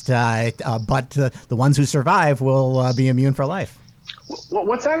hardest, but the ones who survive will be immune for life. Well,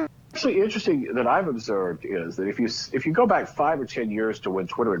 what's actually interesting that I've observed is that if you go back 5 or 10 years to when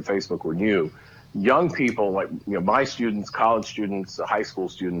Twitter and Facebook were new, young people like my students, college students, high school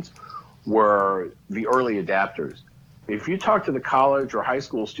students were the early adapters. If you talk to the college or high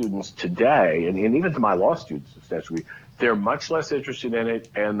school students today, and even to my law students, essentially, they're much less interested in it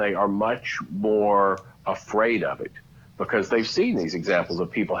and they are much more afraid of it because they've seen these examples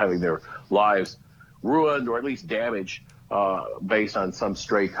of people having their lives ruined or at least damaged based on some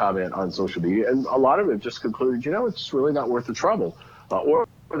stray comment on social media. And a lot of them just concluded, it's really not worth the trouble. Or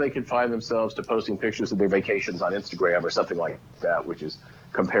they can find themselves to posting pictures of their vacations on Instagram or something like that, which is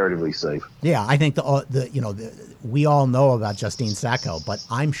comparatively safe. Yeah, I think we all know about Justine Sacco, but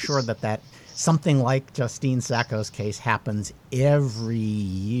I'm sure that something like Justine Sacco's case happens every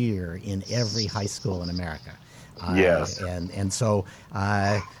year in every high school in America. Yes. And so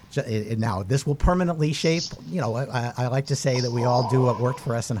now this will permanently shape. I like to say that we all do what worked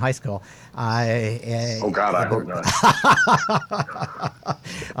for us in high school. Oh God, I hope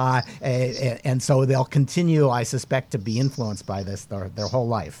not. And so they'll continue, I suspect, to be influenced by this their whole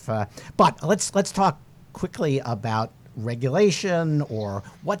life. But let's talk quickly about regulation, or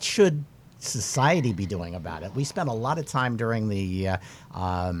what should society be doing about it. We spent a lot of time during the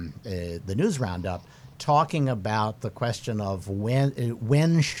news roundup talking about the question of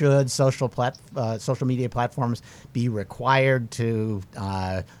when should social media platforms be required to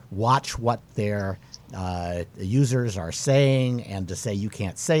watch what their users are saying, and to say you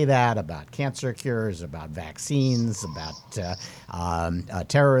can't say that about cancer cures, about vaccines, about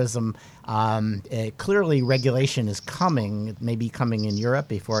terrorism. Clearly, regulation is coming. It may be coming in Europe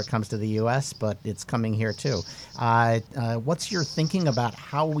before it comes to the U.S., but it's coming here too. What's your thinking about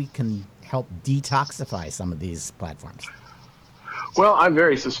how we can help detoxify some of these platforms? Well, I'm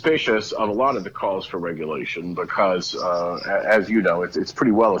very suspicious of a lot of the calls for regulation because, as you know, it's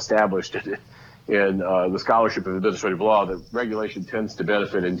pretty well established in the scholarship of administrative law that regulation tends to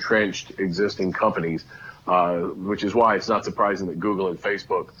benefit entrenched existing companies, which is why it's not surprising that Google and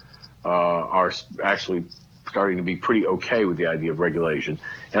Facebook are actually starting to be pretty okay with the idea of regulation.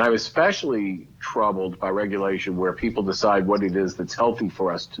 And I'm especially troubled by regulation where people decide what it is that's healthy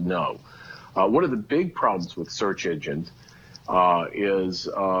for us to know. One of the big problems with search engines is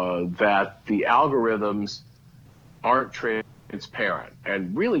that the algorithms aren't transparent,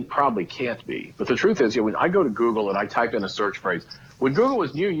 and really probably can't be. But the truth is, when I go to Google and I type in a search phrase, when Google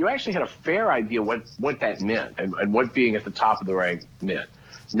was new, you actually had a fair idea what that meant and what being at the top of the rank meant.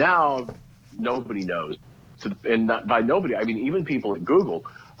 Now, nobody knows. And by nobody, I mean even people at Google.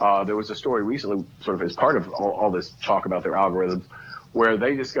 There was a story recently, sort of as part of all this talk about their algorithms, where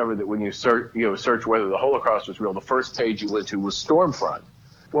they discovered that when you search whether the Holocaust was real, the first page you went to was Stormfront.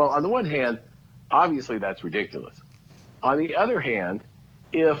 Well, on the one hand, obviously that's ridiculous. On the other hand,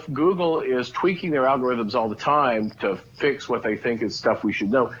 if Google is tweaking their algorithms all the time to fix what they think is stuff we should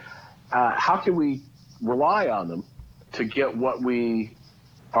know, how can we rely on them to get what we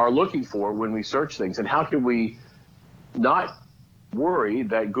are looking for when we search things? And how can we not worry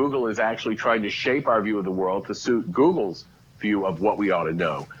that Google is actually trying to shape our view of the world to suit Google's view of what we ought to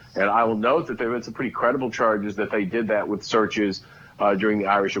know? And I will note that there have been some pretty credible charges that they did that with searches during the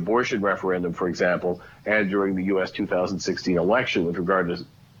Irish abortion referendum, for example, and during the U.S. 2016 election with regard to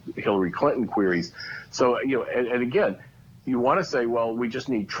Hillary Clinton queries. So, and again, you want to say, well, we just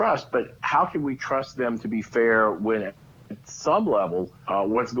need trust, but how can we trust them to be fair when at some level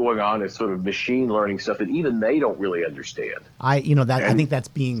what's going on is sort of machine learning stuff that even they don't really understand? I think that's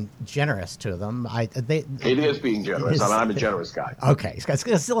being generous to them. It is being generous. I'm a generous guy. Okay.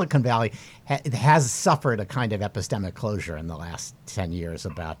 Silicon Valley has suffered a kind of epistemic closure in the last 10 years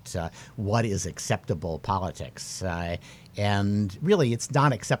about what is acceptable politics. And really, it's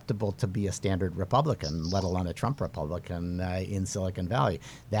not acceptable to be a standard Republican, let alone a Trump Republican in Silicon Valley.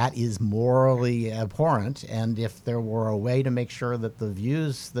 That is morally abhorrent. And if there were a way to make sure that the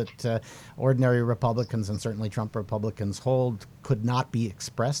views that ordinary Republicans and certainly Trump Republicans hold could not be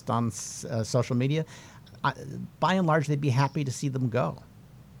expressed on social media, by and large, they'd be happy to see them go.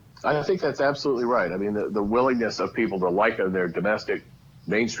 I think that's absolutely right. I mean, the willingness of people to liken their domestic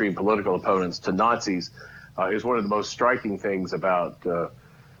mainstream political opponents to Nazis is one of the most striking things about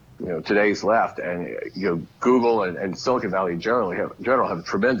today's left. And Google and Silicon Valley in general have a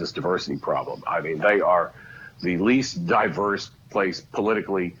tremendous diversity problem. I mean, they are the least diverse place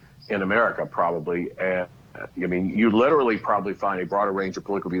politically in America, probably. And I mean, you literally probably find a broader range of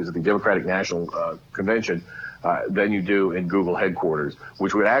political views at the Democratic National Convention than you do in Google headquarters,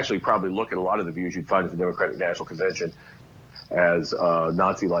 which would actually probably look at a lot of the views you'd find at the Democratic National Convention as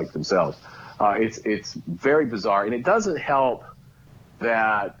Nazi-like themselves. It's very bizarre, and it doesn't help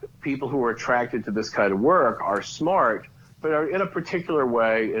that people who are attracted to this kind of work are smart, but are in a particular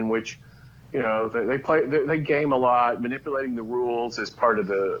way in which, they game a lot. Manipulating the rules is part of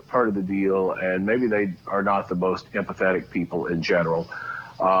the deal, and maybe they are not the most empathetic people in general,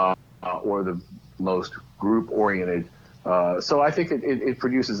 or the most group-oriented. So I think it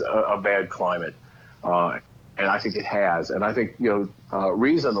produces a bad climate. And I think it has. And I think,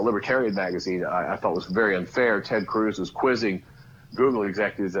 Reason, the libertarian magazine, I thought was very unfair. Ted Cruz was quizzing Google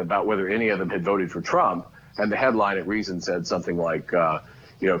executives about whether any of them had voted for Trump. And the headline at Reason said something like,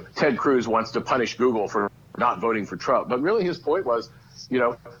 Ted Cruz wants to punish Google for not voting for Trump. But really his point was,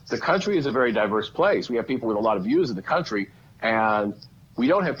 the country is a very diverse place. We have people with a lot of views in the country, and we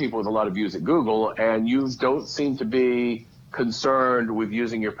don't have people with a lot of views at Google. And you don't seem to be concerned with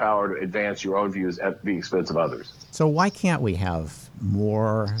using your power to advance your own views at the expense of others. So why can't we have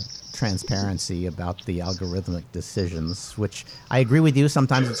more transparency about the algorithmic decisions, which I agree with you,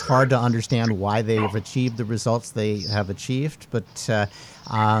 sometimes it's hard to understand why they've achieved the results they have achieved, but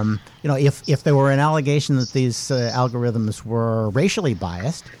if there were an allegation that these algorithms were racially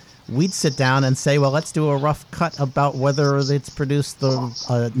biased, we'd sit down and say, well, let's do a rough cut about whether it's produced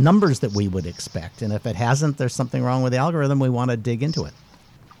the numbers that we would expect. And if it hasn't, there's something wrong with the algorithm. We want to dig into it.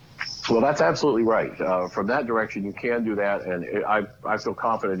 Well, that's absolutely right. From that direction, you can do that. And I feel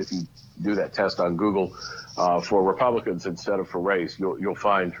confident if you do that test on Google for Republicans instead of for race, you'll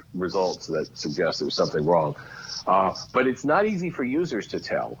find results that suggest there's something wrong. But it's not easy for users to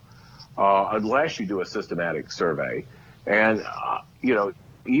tell unless you do a systematic survey. And,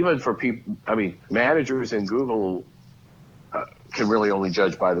 even for people, managers in Google can really only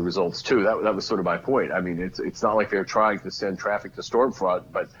judge by the results too. That was sort of my point. I mean, it's not like they're trying to send traffic to Stormfront,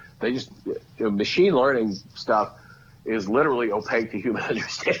 but they just machine learning stuff is literally opaque to human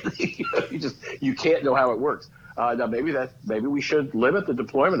understanding. You can't know how it works. Now maybe we should limit the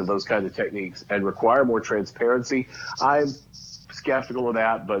deployment of those kinds of techniques and require more transparency. I'm skeptical of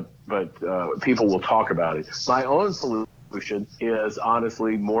that, but people will talk about it. My own solution is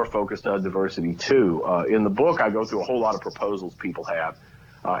honestly more focused on diversity too. In the book, I go through a whole lot of proposals people have,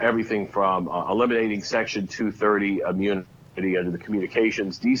 everything from eliminating Section 230 immunity under the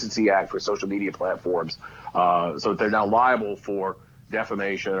Communications Decency Act for social media platforms, so that they're now liable for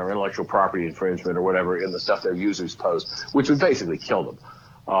defamation or intellectual property infringement or whatever in the stuff their users post, which would basically kill them.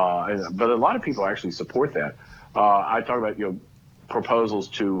 But a lot of people actually support that. I talk about proposals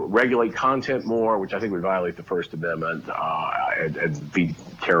to regulate content more, which I think would violate the First Amendment and be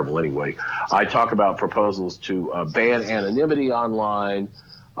terrible anyway. I talk about proposals to ban anonymity online,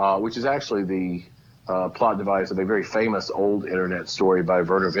 which is actually the plot device of a very famous old internet story by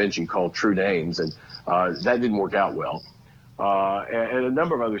Vernor Vinci called True Names, and that didn't work out well. And a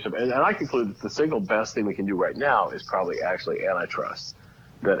number of other stuff. And I conclude that the single best thing we can do right now is probably actually antitrust.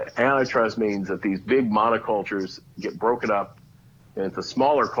 That antitrust means that these big monocultures get broken up into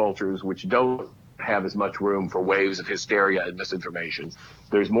smaller cultures which don't have as much room for waves of hysteria and misinformation.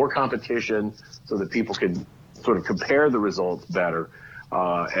 There's more competition so that people can sort of compare the results better.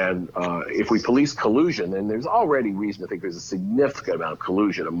 And if we police collusion, and there's already reason to think there's a significant amount of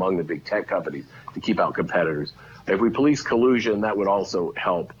collusion among the big tech companies to keep out competitors. If we police collusion, that would also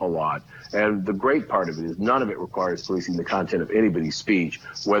help a lot. And the great part of it is none of it requires policing the content of anybody's speech,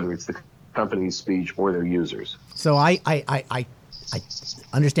 whether it's the company's speech or their users. So I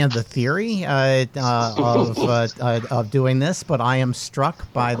understand the theory of doing this, but I am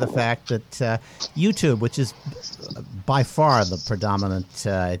struck by the fact that YouTube, which is by far the predominant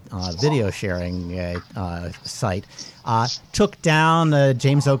video sharing site, took down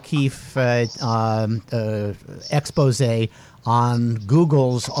James O'Keefe expose on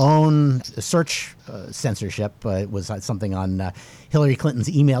Google's own search censorship. It was something on Hillary Clinton's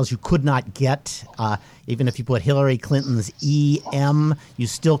emails you could not get. Even if you put Hillary Clinton's EM, you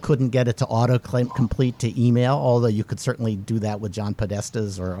still couldn't get it to auto-complete to email, although you could certainly do that with John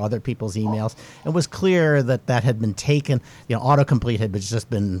Podesta's or other people's emails. It was clear that had been taken, autocomplete had just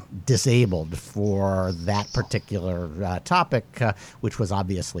been disabled for that particular topic, which was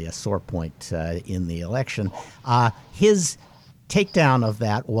obviously a sore point in the election. His takedown of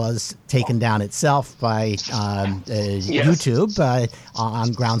that was taken down itself by YouTube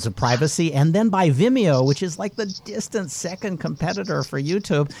on grounds of privacy, and then by Vimeo, which is like the distant second competitor for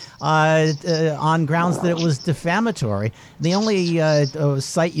YouTube, on grounds that it was defamatory. The only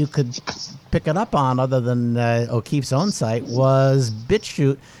site you could pick it up on, other than O'Keefe's own site, was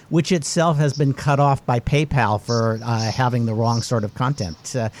BitChute, which itself has been cut off by PayPal for having the wrong sort of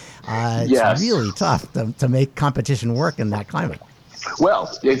content. It's really tough to make competition work in that climate.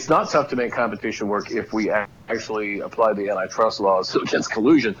 Well, it's not tough to make competition work if we actually apply the antitrust laws against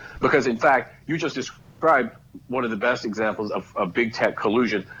collusion, because in fact, you just described one of the best examples of big tech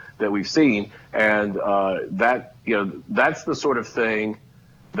collusion that we've seen, and that's the sort of thing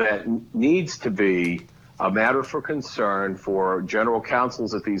that needs to be a matter for concern for general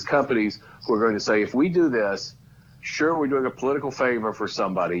counsels at these companies who are going to say, if we do this, sure, we're doing a political favor for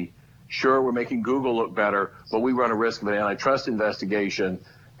somebody. Sure, we're making Google look better, but we run a risk of an antitrust investigation,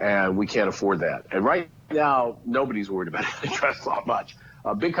 and we can't afford that. And right now, nobody's worried about antitrust law much.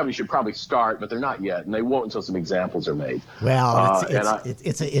 big companies should probably start, but they're not yet, and they won't until some examples are made. Well,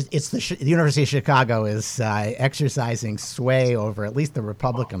 the University of Chicago is exercising sway over at least the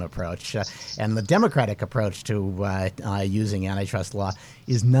Republican approach, and the Democratic approach to using antitrust law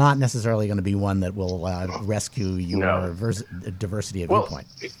is not necessarily going to be one that will rescue your diversity of viewpoint.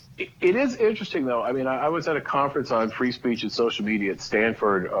 It is interesting, though. I mean, I was at a conference on free speech and social media at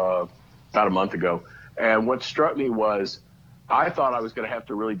Stanford about a month ago, and what struck me was I thought I was going to have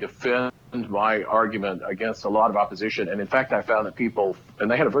to really defend my argument against a lot of opposition. And in fact, I found that people,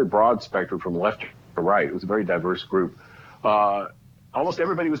 and they had a very broad spectrum from left to right. It was a very diverse group. Almost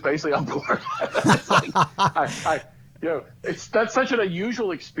everybody was basically on board. That's such an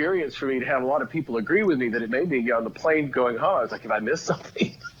unusual experience for me to have a lot of people agree with me that it made me on the plane going home. I was like, if I missed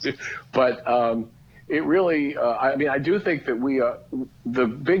something. But it really, I do think that the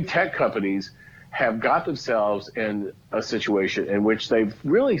big tech companies have got themselves in a situation in which they've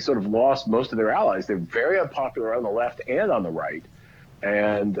really sort of lost most of their allies. They're very unpopular on the left and on the right.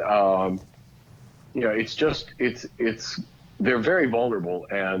 And, they're very vulnerable.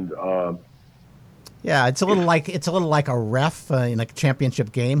 And, yeah, it's a little like a ref in a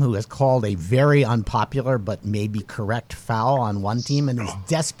championship game who has called a very unpopular but maybe correct foul on one team and is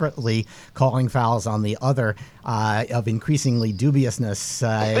desperately calling fouls on the other of increasingly dubiousness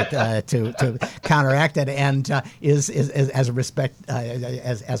to counteract it, and is as a result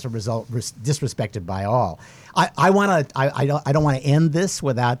disrespected by all. I don't want to end this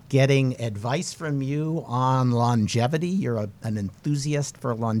without getting advice from you on longevity. You're an enthusiast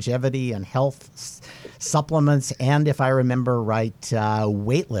for longevity and health supplements, and if I remember right,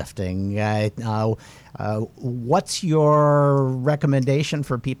 weightlifting. What's your recommendation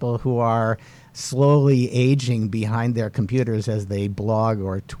for people who are slowly aging behind their computers as they blog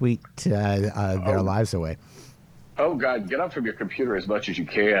or tweet their lives away? Oh God, get up from your computer as much as you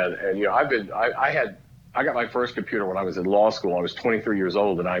can. And I got my first computer when I was in law school. I was 23 years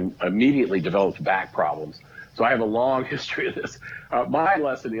old, and I immediately developed back problems. So I have a long history of this. My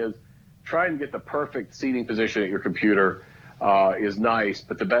lesson is trying to get the perfect seating position at your computer is nice,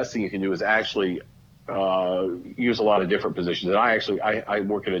 but the best thing you can do is actually use a lot of different positions. And I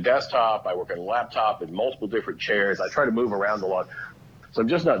work at a desktop, I work at a laptop in multiple different chairs. I try to move around a lot. So I'm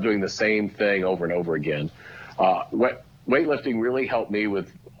just not doing the same thing over and over again. Weightlifting really helped me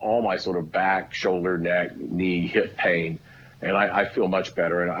with all my sort of back, shoulder, neck, knee, hip pain. And I feel much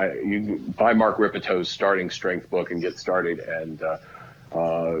better. And you can buy Mark Ripeto's Starting Strength book and get started, and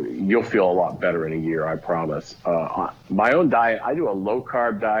you'll feel a lot better in a year, I promise. My own diet, I do a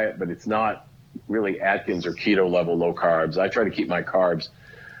low-carb diet, but it's not really Atkins or keto level low carbs. I try to keep my carbs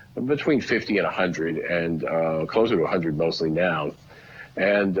between 50 and 100, and closer to 100 mostly now.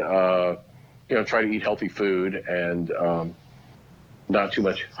 And, try to eat healthy food and not too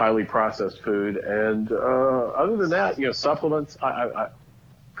much highly processed food. And other than that, supplements,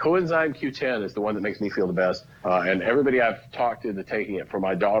 Coenzyme Q10 is the one that makes me feel the best. And everybody I've talked into taking it, from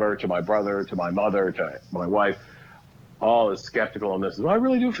my daughter to my brother to my mother to my wife, all is skeptical on this. Well, I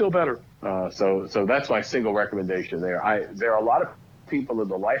really do feel better. So that's my single recommendation there. There are a lot of people in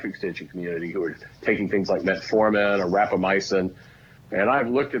the life extension community who are taking things like metformin or rapamycin, and I've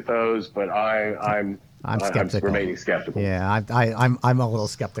looked at those, but I'm skeptical. I'm remaining skeptical. Yeah, I'm a little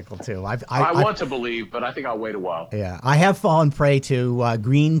skeptical too. I want to believe, but I think I'll wait a while. Yeah, I have fallen prey to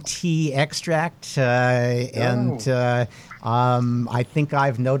green tea extract, and I think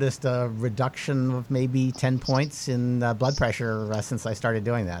I've noticed a reduction of maybe 10 points in blood pressure since I started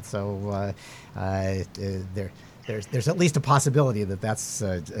doing that. So there's at least a possibility that that's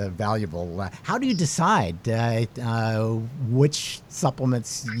valuable. How do you decide which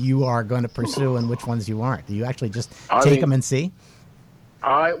supplements you are going to pursue and which ones you aren't? Do you actually just take them and see?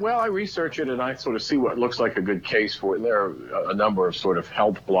 I research it and I sort of see what looks like a good case for it. And there are a number of sort of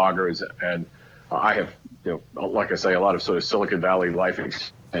health bloggers, and I have, like I say, a lot of sort of Silicon Valley life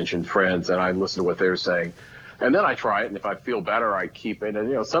extension friends, and I listen to what they're saying. And then I try it, and if I feel better, I keep it.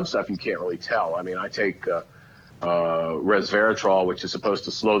 And, some stuff you can't really tell. I mean, I take resveratrol, which is supposed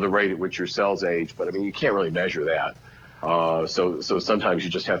to slow the rate at which your cells age, but I mean, you can't really measure that. So sometimes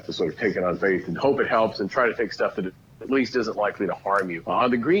you just have to sort of take it on faith and hope it helps, and try to take stuff that at least isn't likely to harm you. On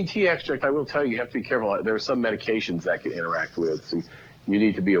the green tea extract, I will tell you have to be careful. There are some medications that can interact with, so you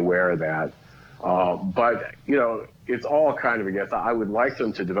need to be aware of that. But, it's all kind of a guess. I would like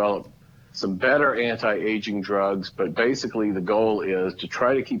them to develop some better anti-aging drugs, but basically the goal is to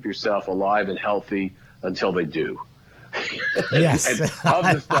try to keep yourself alive and healthy until they do. Yes. And of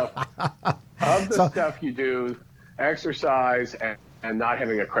the stuff you do, exercise and not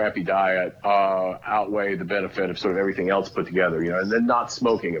having a crappy diet outweigh the benefit of sort of everything else put together, and then not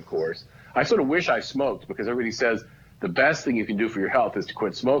smoking, of course. I sort of wish I smoked, because everybody says the best thing you can do for your health is to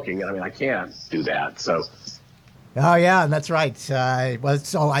quit smoking. And I mean, I can't do that. So. Oh yeah, that's right.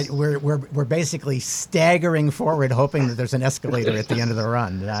 We're basically staggering forward, hoping that there's an escalator at the end of the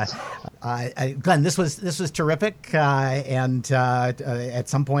run. Glenn, this was terrific, and at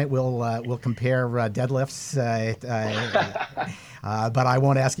some point we'll compare deadlifts. But I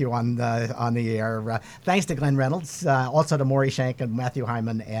won't ask you on the air. Thanks to Glenn Reynolds, also to Maury Shank and Matthew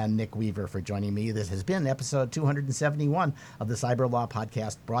Hyman and Nick Weaver for joining me. This has been episode 271 of the Cyber Law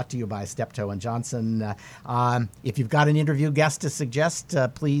Podcast, brought to you by Steptoe & Johnson. If you've got an interview guest to suggest,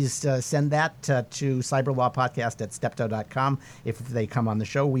 please send that to cyberlawpodcast@steptoe.com. If they come on the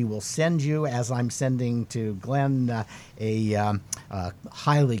show, we will send you, as I'm sending to Glenn, a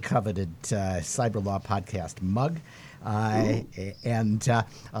highly coveted Cyber Law Podcast mug. And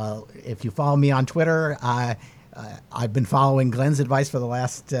if you follow me on Twitter, I've been following Glenn's advice for the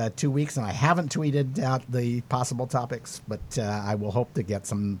last 2 weeks, and I haven't tweeted out the possible topics, but I will hope to get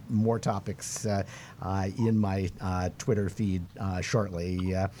some more topics in my Twitter feed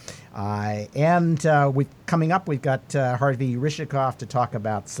shortly. Coming up, we've got Harvey Rishikoff to talk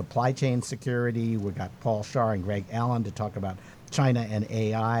about supply chain security. We've got Paul Shar and Greg Allen to talk about China and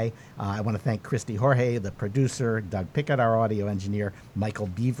AI. I want to thank Christy Jorge, the producer, Doug Pickett, our audio engineer, Michael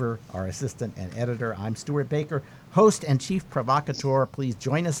Beaver, our assistant and editor. I'm Stuart Baker, host and chief provocateur. Please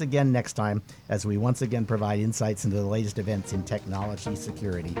join us again next time as we once again provide insights into the latest events in technology,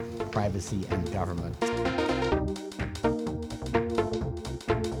 security, privacy, and government.